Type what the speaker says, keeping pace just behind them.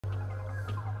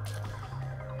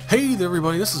Hey there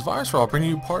everybody, this is virusrahl bringing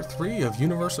you part 3 of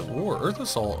Universe at War, Earth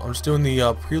Assault. I'm just doing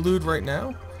the prelude right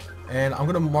now, and I'm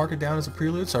going to mark it down as a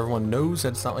prelude so everyone knows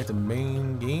that it's not like the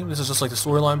main game. This is just like the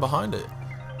storyline behind it.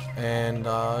 And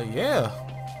yeah,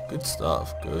 good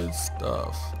stuff, good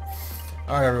stuff.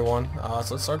 Alright everyone,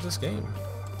 so let's start this game.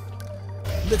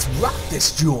 Let's rock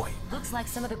this joint! Looks like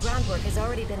some of the groundwork has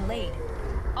already been laid.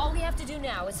 All we have to do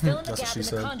now is fill in the gap in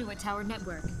the conduit tower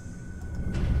network.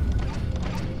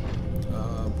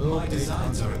 My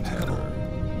designs are impeccable.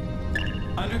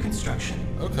 Under construction.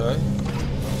 Okay.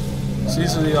 So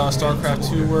these are the StarCraft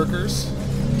 2 workers.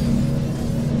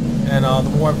 And the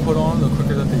more I put on, the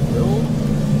quicker that they build.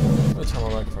 Let me turn my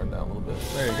microphone down a little bit.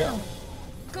 There you go.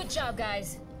 Good job,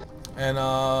 guys. And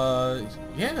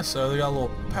yeah, so they got a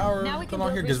little power going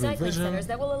on here, gives me vision. Centers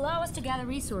that will allow us to gather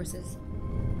resources.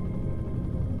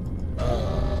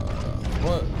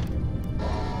 What?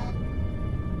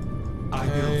 I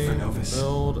build for Novus.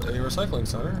 Build a recycling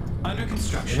center. Under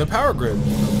construction. In the power grid.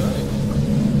 Okay.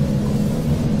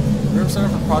 Grid center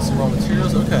for processing raw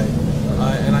materials. Okay.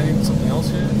 And I need something else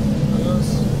here, I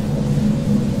guess.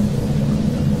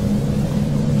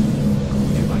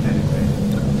 Do magnetic field.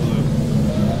 Blue.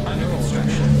 Under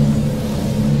construction.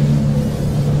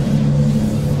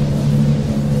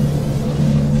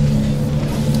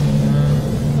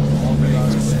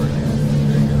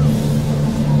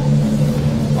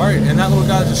 Alright, and that little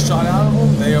guy just shot out of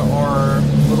them. They are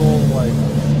little, like,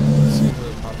 let's see if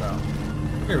they pop out.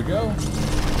 Here we go. And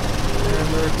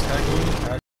they're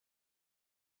attacking.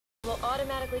 Will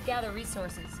automatically gather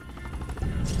resources.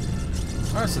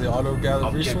 Alright, so they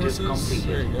auto-gather resources.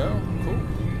 There you go. Cool.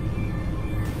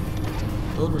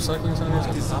 Build recycling centers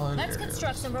at the island Let's area.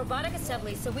 construct some robotic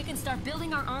assemblies so we can start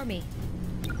building our army.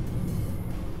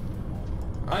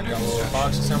 Alright, got a little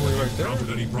box assembly right there.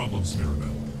 Encountered any problems, Mirabel?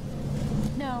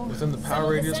 No. Within the power some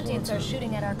radius, of the sentients are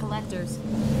shooting at our collectors.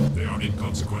 They are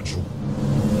inconsequential.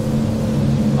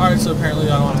 Alright, so apparently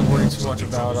I don't have to worry too much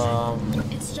about,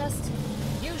 It's just,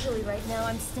 usually right now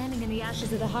I'm standing in the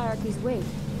ashes of the hierarchy's wake.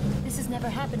 This has never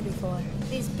happened before.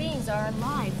 These beings are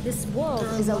alive. This world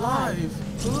is alive.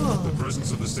 The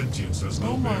presence of the sentients has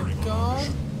no bearing on our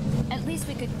mission. At least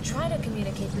we could try to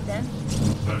communicate with them.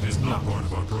 That is not part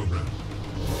of our program.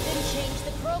 Then change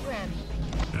the program.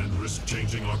 And risk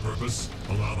changing our purpose?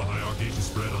 Allow the hierarchy to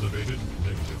spread unabated?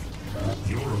 Negative.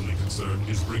 Your only concern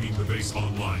is bringing the base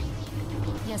online.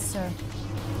 Yes, sir.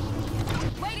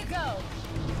 Way to go!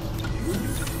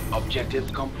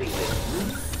 Objective completed.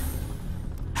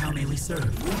 How may we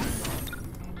serve?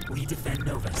 We defend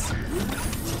Novus.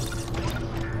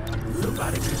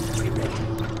 Robotic infantry ready.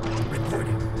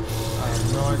 Reporting. I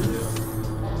have no idea.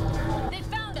 They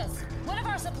found us! One of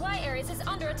our supply areas is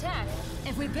under attack.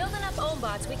 If we build enough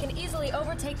Ohm-bots, we can easily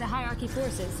overtake the hierarchy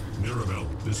forces. Mirabel,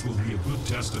 this will be a good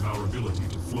test of our ability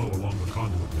to flow along the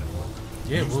conduit network.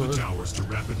 Yeah, Use the towers to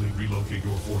rapidly relocate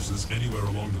your forces anywhere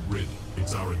along the grid.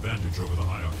 It's our advantage over the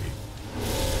hierarchy.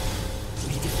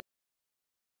 We defend.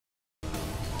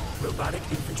 Robotic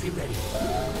infantry ready.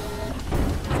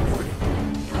 Reporting.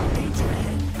 Danger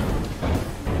ahead.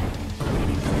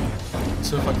 Awaiting command.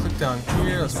 So if I click down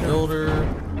here, that's builder,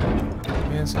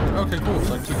 command center. Okay, cool.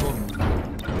 So I keep building.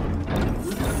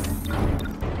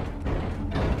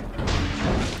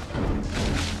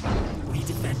 We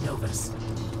defend Novus.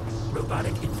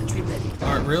 Robotic infantry ready.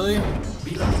 Alright, really?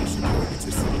 Relocation coordinates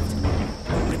received.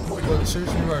 Reporting. What,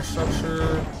 searching for our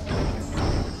structure?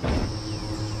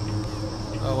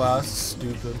 Oh wow, that's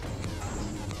stupid.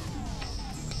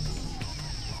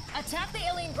 Attack the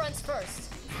alien grunts first.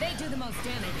 They do the most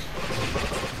damage.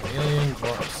 Alien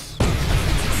grunts.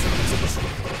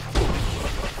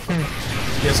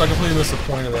 Yeah, so I completely missed the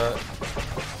point of that.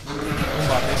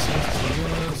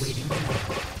 Awaiting command.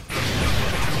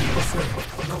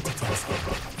 Multitasking.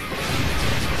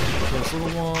 This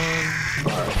little one.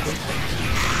 Alright, cool.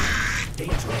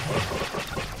 Danger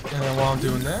ahead. And then while I'm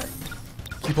doing that,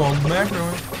 keep on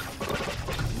macroing.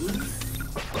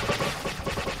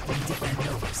 We defend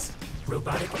Novus.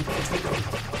 Robotic infantry ready.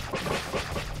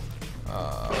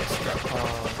 Scrap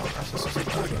access to the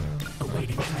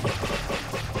Awaiting command.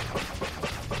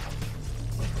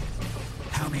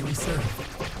 How may we serve?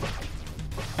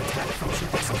 Attack function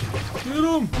executed. Get him!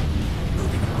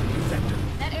 Moving on new vector.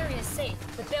 That area is safe,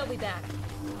 but they'll be back.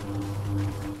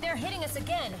 They're hitting us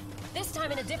again. This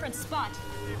time in a different spot.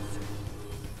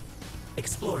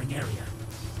 Exploring area.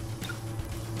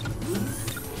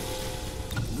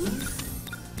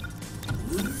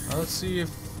 Let's see if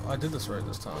I did this right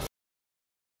this time.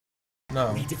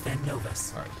 No. We defend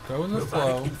Novus. Alright, go in the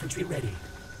Robotic flow. infantry ready.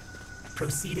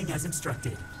 Proceeding as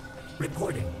instructed.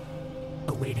 Reporting.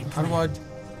 Awaiting How do command.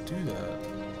 I do that?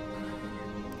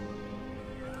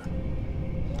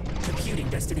 Computing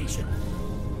destination.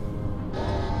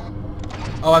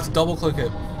 Oh, I have to double click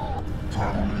it.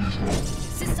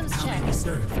 Systems How may check. we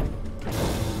serve?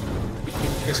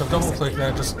 Okay, so double click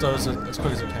that, it just does it as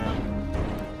quick as it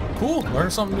can. Cool, learn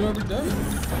something new every day.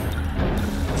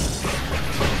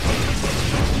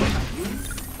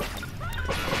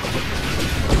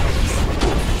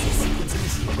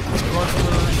 Let's run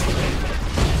for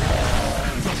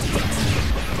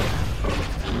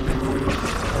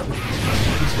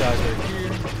these guys right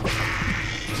here.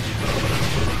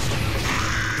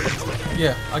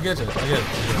 Yeah, I get it.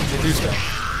 Reduce that.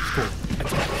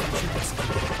 It's cool.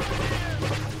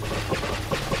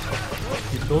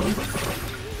 Keep going.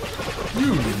 You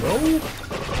know?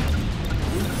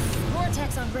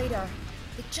 Vortex on radar.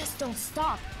 They just don't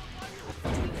stop.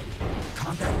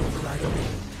 Combat override open.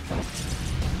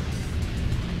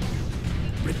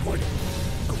 Reporting.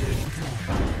 Awaiting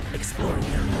command. Exploring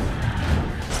area.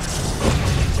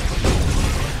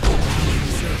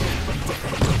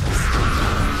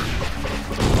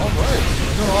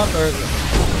 Alright,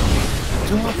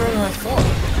 doing a lot better than I thought.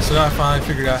 So now I finally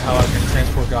figured out how I can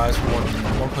transport guys from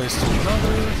one place to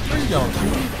another. Where you going,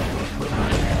 cutie? Look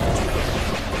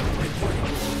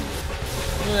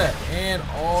at that. And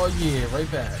oh yeah, right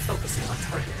back. Focusing on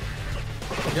target.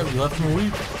 Yep, you left him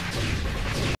weak.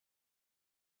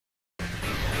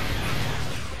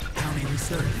 How may we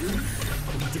serve?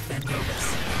 We defend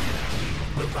Novus.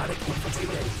 Robotic infantry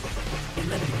ready.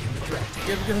 Eliminating the threat.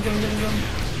 Get him.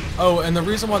 Oh, and the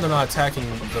reason why they're not attacking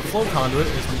the flow conduit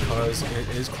is because it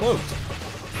is cloaked.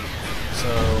 So,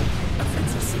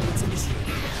 Offensive sequence initiated.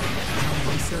 How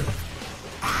may we serve?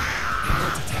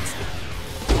 Multitasking.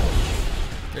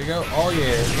 there you go. Oh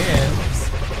yeah, and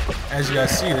as you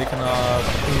guys see, they can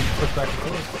move quick back and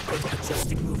forth.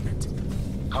 Adjusting movement.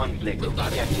 Conflict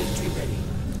Robotic detected. infantry ready.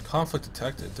 Conflict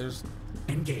detected. There's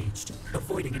Engaged.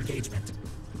 Avoiding engagement.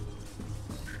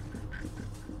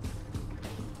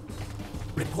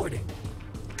 Reporting.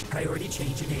 Priority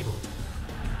change enabled.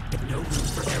 No room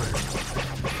for error.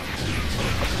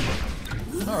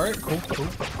 alright, cool.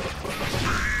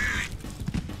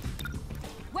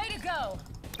 Way to go!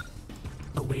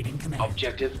 Awaiting command.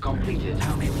 Objective completed.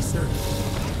 How may we serve?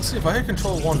 Let's see if I hit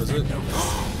control 1, does it?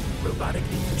 Robotic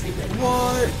infantry ready.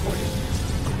 What? Reporting.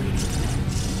 Awaiting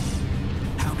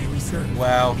command. How may we serve?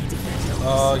 Wow. We defend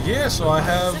Novus. Yeah, so I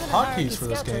have Some of the hotkeys hierarchy for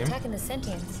this scouts are game. attacking the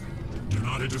sentients. Do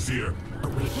not interfere.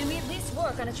 Can we at least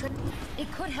work on a track?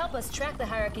 It could help us track the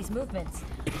hierarchy's movements.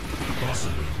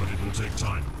 Possibly, but it will take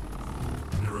time.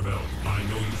 Mirabelle, I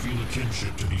know you feel a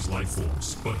kinship to these life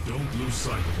forms, but don't lose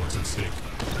sight of what's at stake.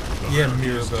 The Yeah, hierarchy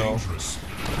is Mirabelle. dangerous.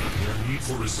 Their need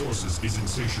for resources is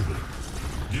insatiable.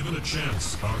 Given a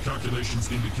chance, our calculations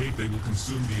indicate they will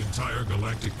consume the entire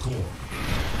galactic core.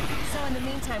 So in the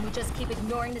meantime, we just keep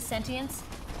ignoring the sentients?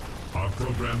 Our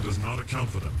program does not account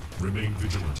for them. Remain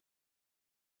vigilant.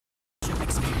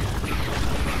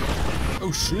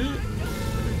 Oh shit!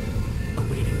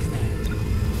 Awaiting command.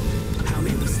 How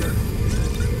may we serve?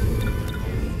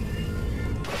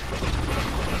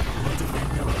 We defend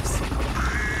Novus.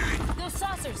 Those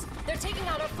saucers! They're taking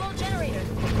out our flow generator!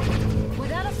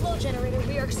 Without a flow generator,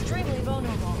 we are extremely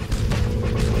vulnerable.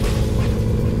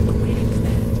 Awaiting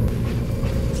command.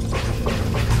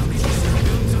 How may we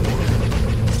serve?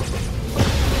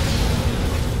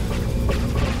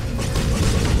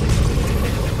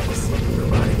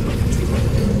 Robotic infantry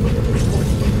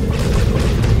reporting.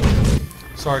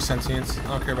 Sorry, sentients. I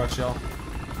don't care about y'all.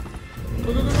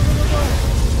 Go.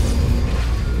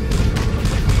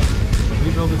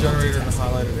 Rebuild the generator in the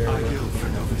highlighted area. for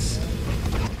Novus.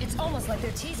 It's almost like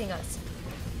they're teasing us.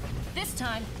 This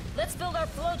time, let's build our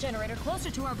flow generator closer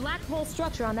to our black hole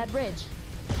structure on that bridge.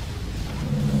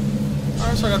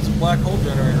 Alright, so I got this black hole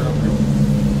generator up here.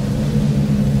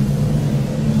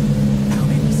 How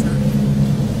may we serve?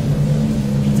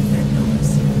 We defend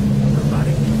Novus.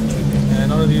 Robotic infantry And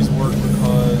none of these work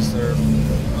because they're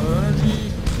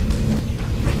energy.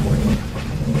 reporting.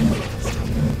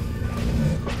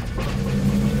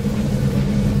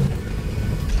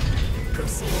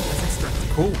 Proceed as instructed.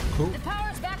 Cool. The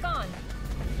power's back on!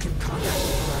 Can combat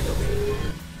override obey?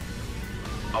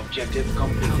 Objective How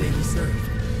may completed. we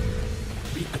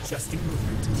serve? Readjusting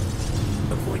movement.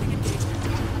 Avoiding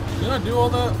engagement. Did I do all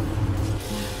that?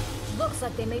 Looks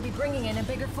like they may be bringing in a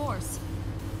bigger force.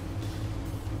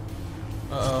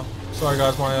 Uh-oh. Sorry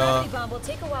guys, my Gravity bomb will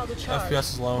take a while to charge.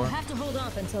 FPS is lower. We'll have to hold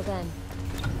off until then.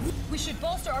 We should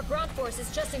bolster our ground forces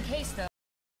just in case, though.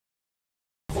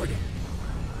 Reporting.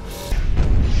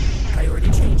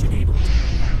 Priority change enabled.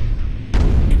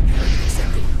 Imperative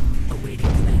accepted. Awaiting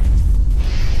command.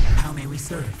 How may we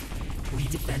serve? We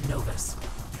defend Novus.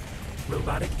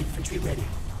 Robotic infantry ready.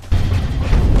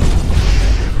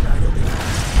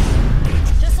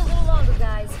 Just a little longer,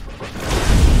 guys.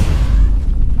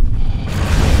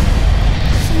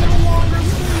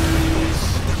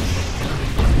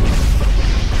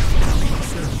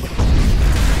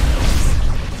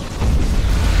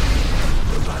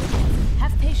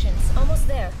 Have patience. Almost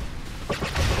there.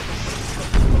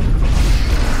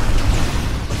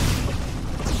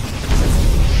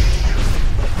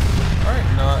 Alright,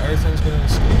 now everything's gonna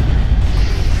escape.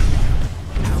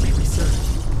 Howdy research.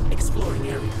 Exploring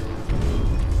area.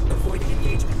 Avoiding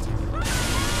engagement.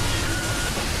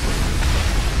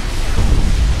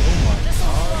 Just a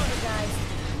little longer, guys.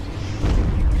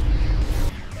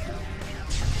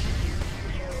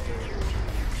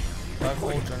 Black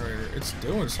hole generator. It's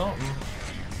doing something.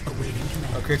 Awaiting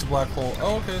command. Okay, it's a black hole.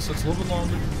 Oh, okay, so it's a little bit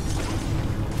longer.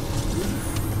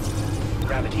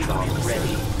 Gravity bomb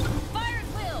ready. Fire at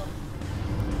will.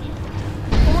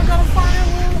 Oh my god, a fire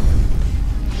wheel!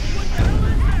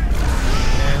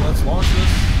 And let's launch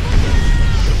this.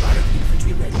 Robotic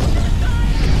infantry ready.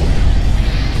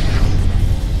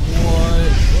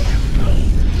 What?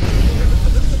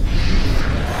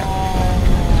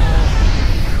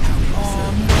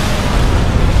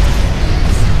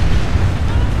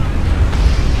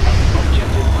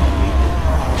 Objective complete.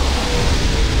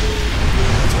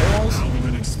 Now we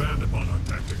can expand upon our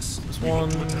tactics. We hope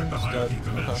to one's attack the hierarchy dead.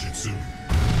 command Okay. ship soon.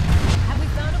 Have we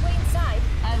found a way inside?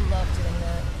 I love doing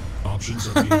that. Options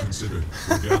are being considered.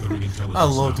 We're gathering intelligence I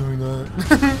love now. doing that.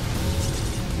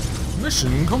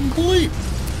 Mission complete!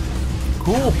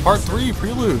 Cool, part 3,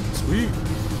 prelude, sweet.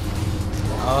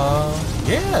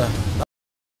 Yeah.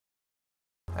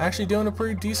 Actually doing a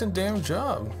pretty decent damn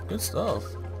job. Good stuff.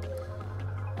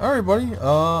 Alright, buddy,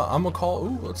 I'm gonna call,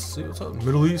 ooh, let's see what's up.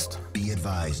 Middle East. Be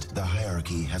advised, the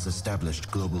hierarchy has established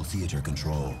global theater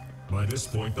control. By this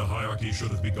point, the hierarchy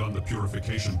should have begun the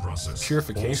purification process.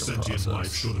 Purification All sentient process.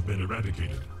 life should have been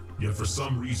eradicated. Yet for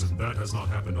some reason, that has not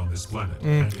happened on this planet,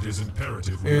 and it is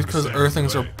imperative we It's because understand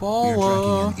Earthings are why. We are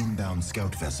baller. tracking an inbound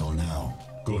scout vessel now.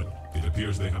 Good. It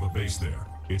appears they have a base there.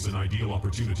 It's an ideal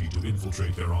opportunity to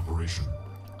infiltrate their operation.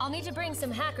 I'll need to bring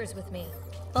some hackers with me.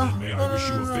 Then may I wish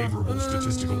you a favorable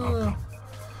statistical outcome.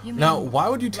 You mean Now, why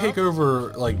would you take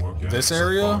over, like, this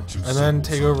area, and then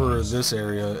take over this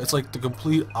area? It's like the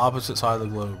complete opposite side of the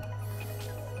globe.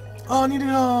 Oh, I need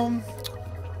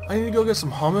to go get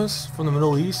some hummus from the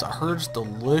Middle East. I heard it's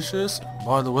delicious.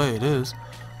 By the way, it is.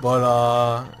 But,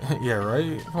 yeah,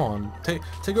 right? Come on. Take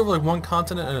over, like, one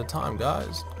continent at a time,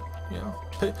 guys. You know,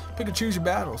 pick and choose your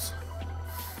battles.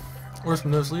 Where's the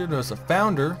Novus leader? Notice the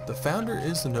founder. The founder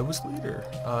is the Novus leader.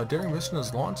 Daring mission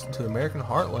is launched into American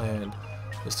heartland.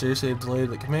 Mysteriously delayed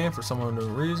the command for some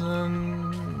unknown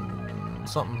reason.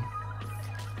 Something.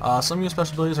 Some unit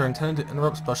special abilities are intended to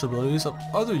interrupt special abilities of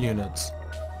other units.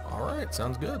 Alright,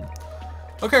 sounds good.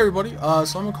 Okay, everybody,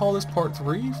 so I'm going to call this part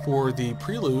 3 for the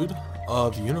prelude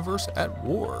of Universe at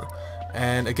War.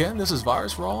 And again, this is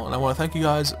virusrahl, and I want to thank you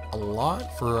guys a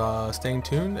lot for staying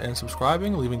tuned and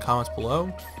subscribing, leaving comments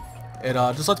below. It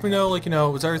just lets me know, like, you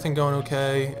know, is everything going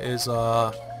okay?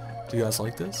 Do you guys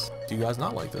like this? Do you guys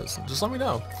not like this? Just let me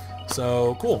know.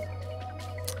 So, cool.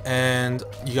 And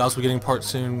you guys will be getting part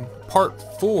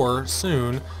 4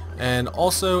 soon. And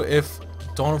also, if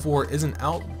Dawn of War isn't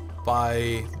out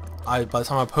by the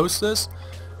time I post this,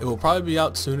 it will probably be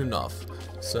out soon enough.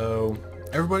 So,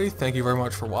 everybody, thank you very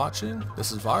much for watching.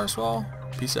 This is virusrahl.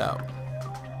 Peace out.